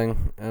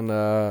something, and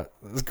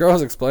this girl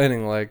was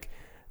explaining like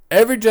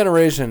every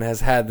generation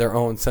has had their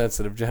own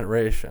sensitive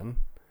generation.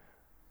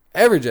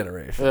 Every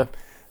generation. Yeah.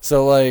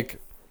 So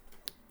like,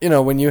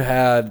 when you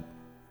had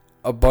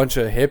a bunch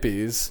of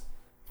hippies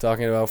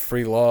talking about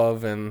free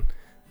love and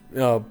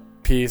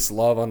peace,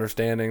 love,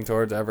 understanding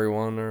towards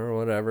everyone or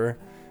whatever.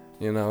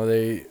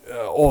 They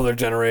older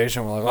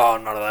generation were like, "Oh,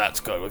 none of that's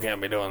good. We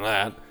can't be doing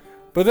that."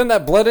 But then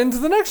that bled into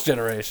the next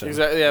generation.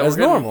 Exactly. Yeah, as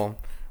normal.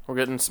 We're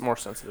getting more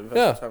sensitive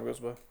Yeah. as time goes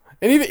by.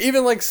 And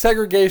even like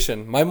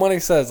segregation. My money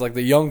says like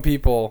the young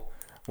people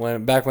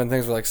back when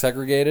things were like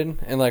segregated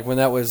and like when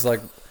that was like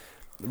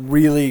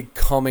really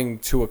coming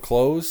to a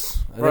close.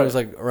 I think it was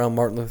like around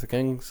Martin Luther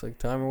King's like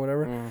time or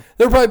whatever.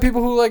 There were probably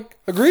people who like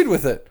agreed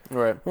with it.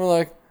 Right. And we're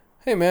like,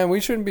 "Hey man, we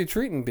shouldn't be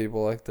treating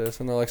people like this."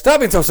 And they're like, "Stop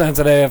being so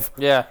sensitive.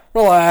 Yeah.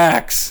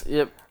 Relax."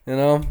 Yep.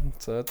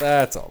 So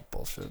that's all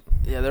bullshit.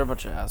 Yeah, they're a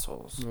bunch of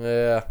assholes.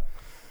 Yeah.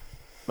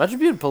 Imagine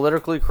being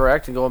politically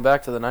correct and going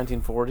back to the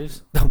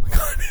 1940s. Oh my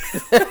god.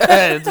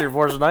 It's your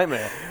worst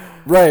nightmare.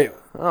 Right.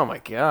 Oh my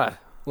god.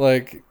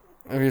 Like,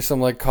 if you're some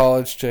like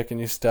college chick and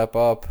you step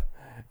up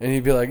and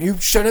you'd be like, "You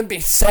shouldn't be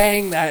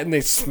saying that," and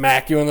they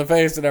smack you in the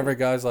face, and every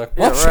guy's like,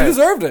 "Well, Yeah, she right.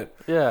 deserved it."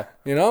 Yeah.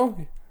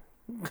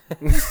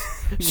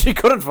 She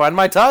couldn't find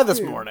my tie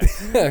this morning.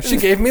 she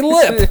gave me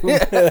lip.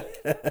 Oh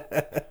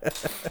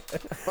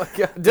my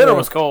god. Dinner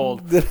was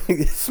cold.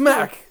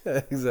 Smack.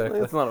 Exactly.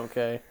 That's not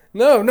okay.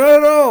 No, not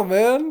at all,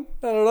 man.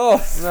 Not at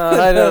all.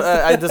 No,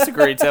 I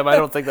disagree, Tim. I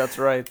don't think that's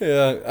right.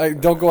 Yeah,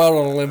 don't go out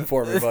on a limb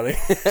for me, buddy.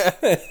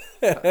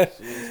 I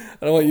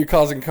don't want you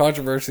causing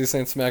controversy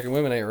saying smacking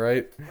women ain't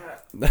right.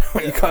 I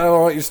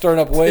don't want you starting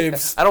up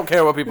waves. I don't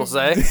care what people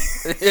say.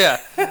 Yeah,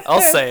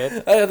 I'll say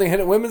it. I think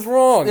hitting women's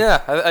wrong.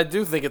 Yeah, I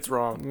do think it's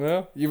wrong.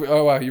 Yeah.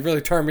 Oh wow, you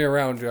really turned me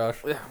around, Josh.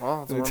 Yeah,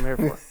 well, that's what I'm here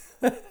for.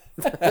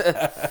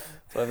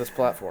 So I have this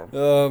platform.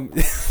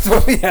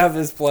 So we have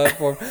this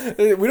platform.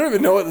 We don't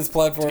even know what this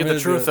platform is. To get the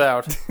truth yet.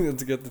 out.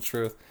 To get the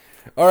truth.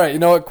 All right, you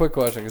know what? Quick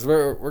question, because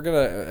we're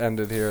gonna end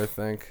it here, I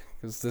think.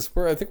 Because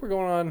I think we're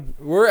going on.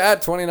 We're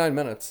at 29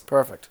 minutes.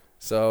 Perfect.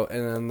 So,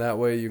 and then that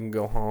way you can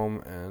go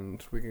home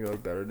and we can go to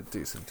bed at a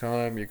decent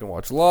time. You can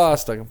watch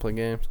Lost. I can play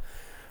games.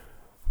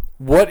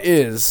 What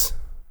is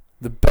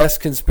the best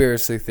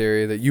conspiracy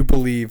theory that you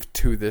believe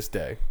to this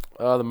day?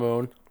 The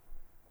moon.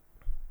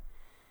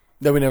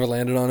 That we never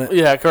landed on it?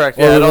 Yeah, correct.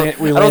 Or Yeah,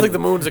 I we don't think the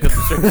moon's a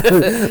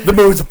conspiracy. The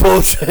moon's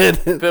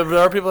bullshit. But there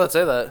are people that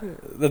say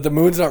that. That the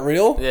moon's not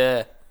real?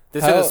 Yeah. They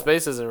say How? that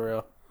space isn't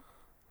real.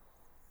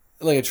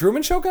 Like a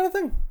Truman Show kind of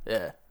thing?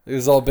 Yeah. It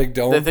was all big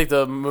dome? They think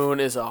the moon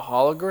is a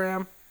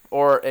hologram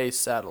or a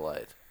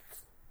satellite.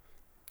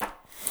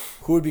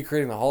 Who would be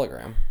creating the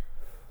hologram?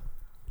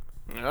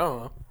 I don't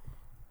know.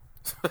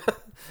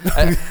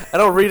 I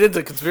don't read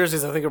into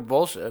conspiracies. I think are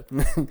bullshit.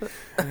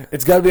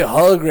 It's got to be a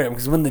hologram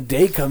because when the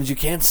day comes, you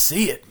can't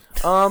see it.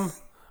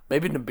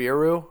 Maybe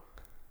Nibiru.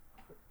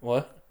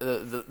 What?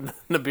 The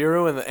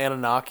Nibiru and the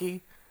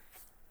Anunnaki.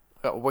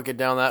 Got wicked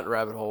down that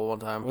rabbit hole one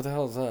time. What the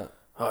hell is that?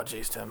 Oh,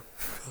 jeez, Tim.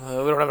 We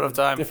don't have enough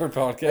time. Different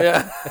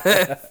podcast.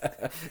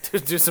 Yeah.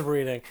 do some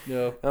reading.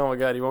 No. Oh, my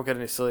God. You won't get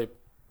any sleep.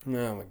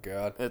 Oh my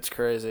god. It's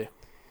crazy.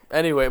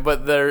 Anyway,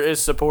 but there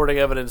is supporting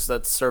evidence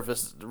that's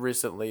surfaced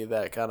recently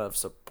that kind of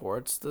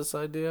supports this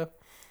idea.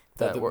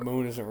 That the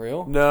moon isn't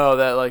real? No,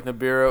 that like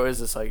Nibiru is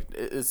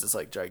this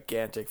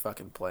gigantic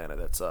fucking planet.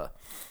 It's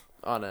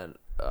on an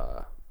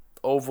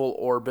oval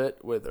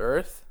orbit with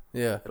Earth.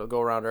 Yeah. It'll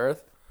go around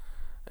Earth,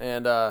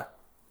 and it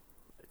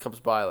comes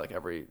by like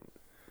every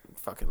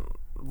fucking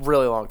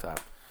really long time.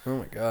 Oh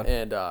my god.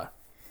 And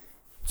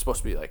it's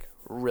supposed to be like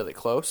really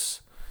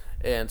close.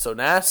 And so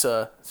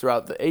NASA,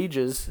 throughout the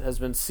ages, has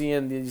been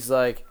seeing these,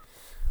 like,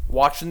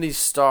 watching these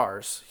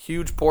stars,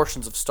 huge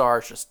portions of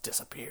stars just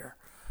disappear.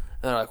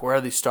 And they're like, where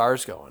are these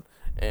stars going?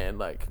 And,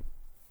 like,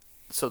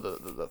 so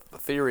the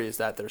theory is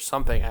that there's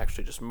something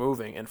actually just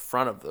moving in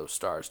front of those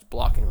stars,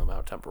 blocking them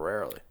out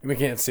temporarily. We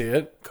can't see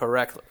it?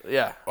 Correctly,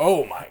 yeah.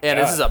 Oh my god. And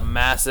this is a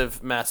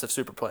massive, massive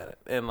superplanet.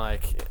 And,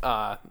 like,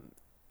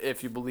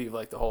 if you believe,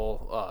 like, the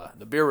whole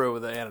Nibiru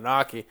with the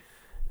Anunnaki,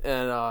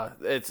 and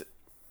it's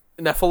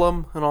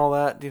Nephilim and all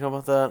that. Do you know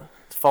about that?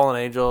 It's fallen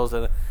angels.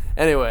 And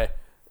anyway,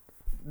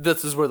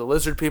 this is where the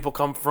lizard people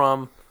come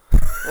from.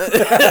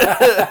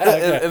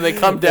 and they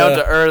come down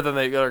to Earth, and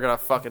they're going to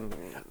fucking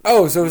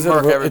Oh, so is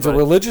it's a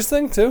religious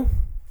thing, too?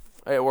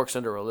 It works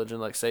into religion,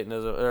 like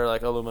Satanism, or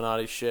like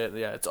Illuminati shit.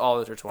 Yeah, it's all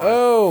intertwined.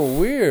 Oh,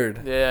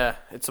 weird. Yeah,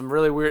 it's some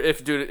really weird...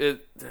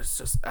 there's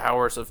just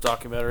hours of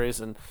documentaries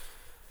and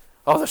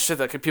all the shit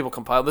that people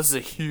compile. This is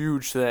a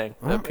huge thing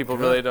that people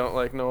really don't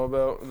like know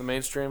about in the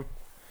mainstream.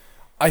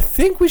 I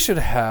think we should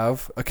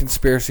have a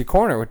conspiracy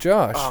corner with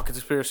Josh. Oh,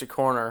 conspiracy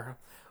corner.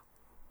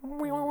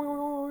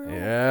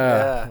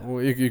 Yeah.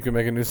 Well, you can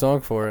make a new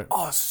song for it.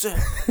 Oh, sick.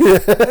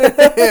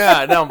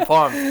 Yeah, now I'm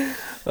pumped.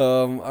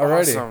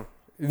 Alrighty. Awesome.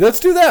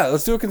 Let's do that.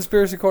 Let's do a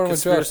conspiracy corner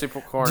with Josh.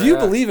 Conspiracy corner. Do you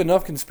believe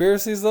enough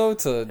conspiracies, though,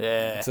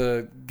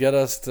 to get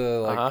us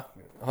to, like,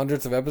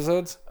 hundreds of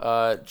episodes?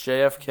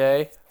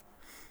 JFK.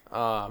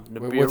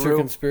 Nibiru. What's your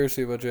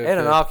conspiracy about JFK?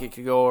 Anunnaki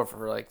could go over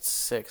for, like,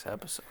 6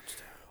 episodes.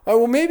 Oh,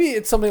 well, maybe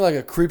it's something like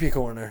a creepy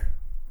corner.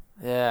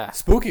 Yeah.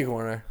 Spooky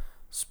corner.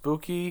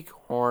 Spooky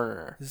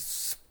corner.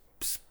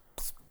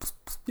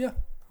 Yeah.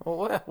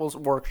 Well, we'll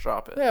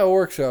workshop it. Yeah, we'll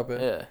workshop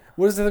it. Yeah.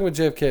 What is the thing with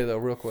JFK, though,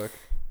 real quick?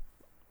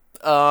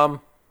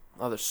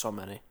 There's so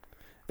many.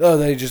 Oh,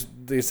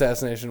 the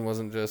assassination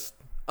wasn't just...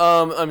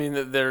 I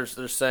mean, they're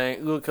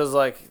saying... Because,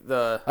 like,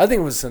 I think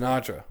it was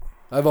Sinatra.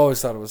 I've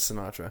always thought it was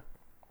Sinatra.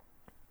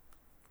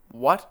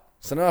 What?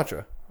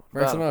 Sinatra.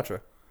 Frank Sinatra.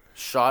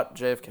 Shot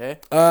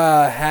JFK?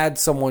 Had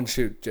someone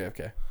shoot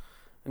JFK.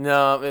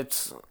 No,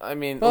 it's... I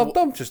mean... Well,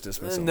 don't just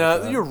dismiss it.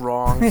 No, you're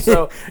wrong.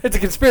 So it's a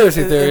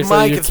conspiracy theory.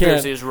 My so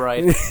conspiracy is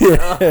right.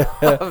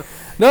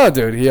 No,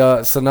 dude.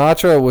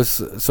 Sinatra was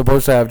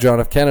supposed to have John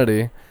F.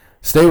 Kennedy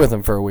stay with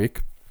him for a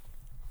week,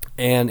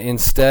 and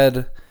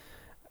instead,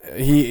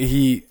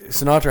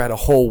 Sinatra had a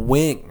whole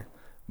wing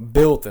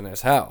built in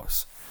his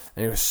house,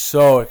 and he was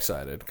so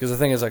excited because the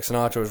thing is, like,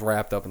 Sinatra was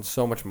wrapped up in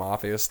so much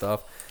mafia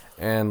stuff,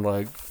 and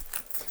like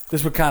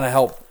this would kind of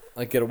help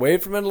like get away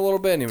from it a little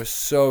bit, and he was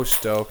so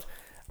stoked.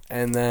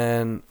 And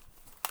then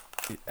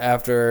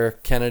after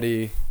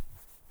Kennedy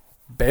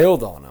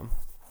bailed on him,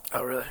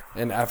 Oh, really?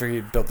 and after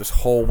he built this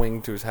whole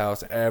wing to his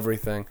house,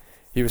 everything,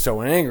 he was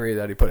so angry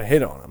that he put a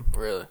hit on him.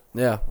 Really?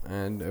 Yeah,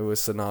 and it was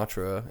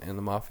Sinatra and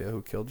the mafia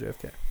who killed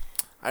JFK.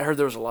 I heard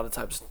there was a lot of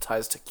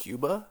ties to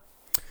Cuba.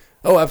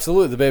 Oh,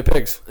 absolutely, the Bay of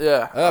Pigs.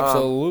 Yeah.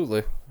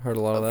 Absolutely. Heard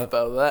a lot of that.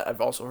 About that. I've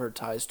also heard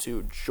ties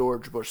to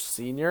George Bush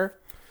Sr.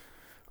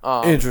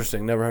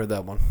 Interesting. Never heard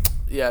that one.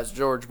 Yes,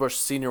 George Bush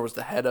Sr. was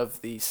the head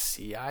of the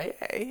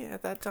CIA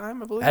at that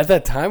time, I believe. At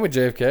that time with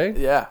JFK?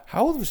 Yeah.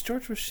 How old was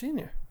George Bush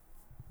Sr.?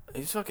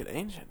 He's fucking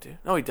ancient, dude.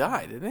 No, he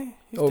died, didn't he?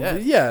 He's Oh,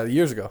 dead. yeah,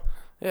 years ago.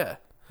 Yeah.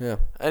 Yeah.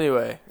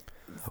 Anyway.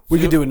 We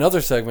could do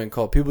another segment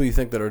called People You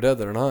Think That Are Dead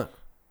That Are Not.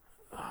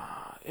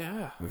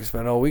 Yeah. We could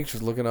spend all week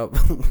just looking up.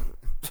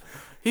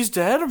 He's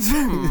dead?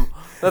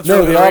 That's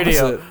No, from the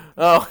radio. opposite.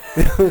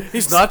 Oh.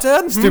 He's not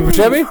dead? Stupid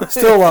Chevy?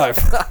 Still alive.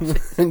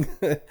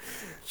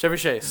 Chevy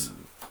Chase.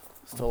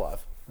 Still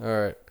alive.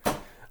 All right.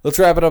 Let's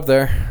wrap it up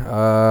there.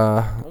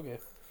 Okay.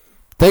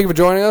 Thank you for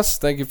joining us.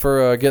 Thank you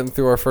for getting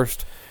through our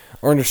first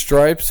Orange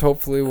Stripes.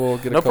 Hopefully we'll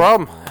get a No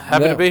problem.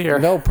 Happy to be here.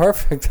 No,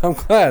 perfect. I'm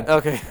glad.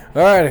 Okay.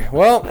 All righty.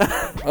 Well,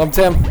 I'm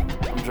Tim.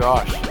 I'm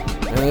Josh.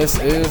 And this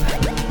is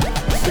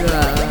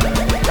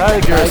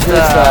Tiger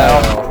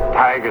Style.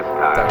 Tiger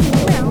Style.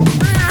 Tiger Style.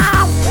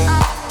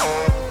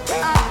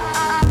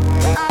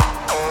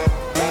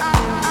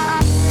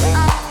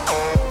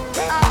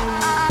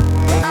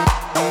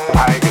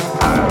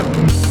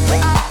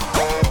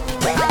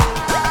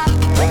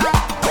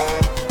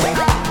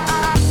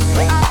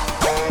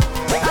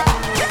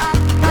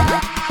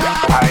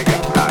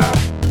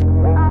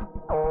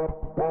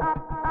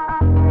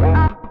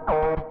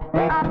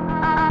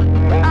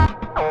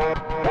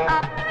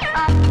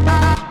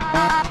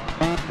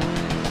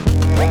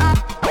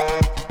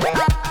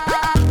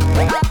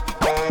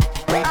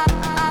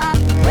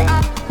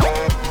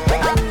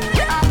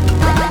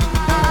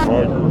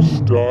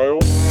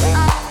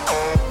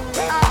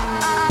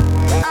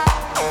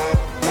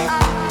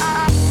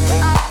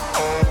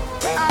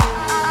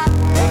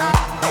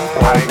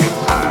 Having a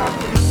good time.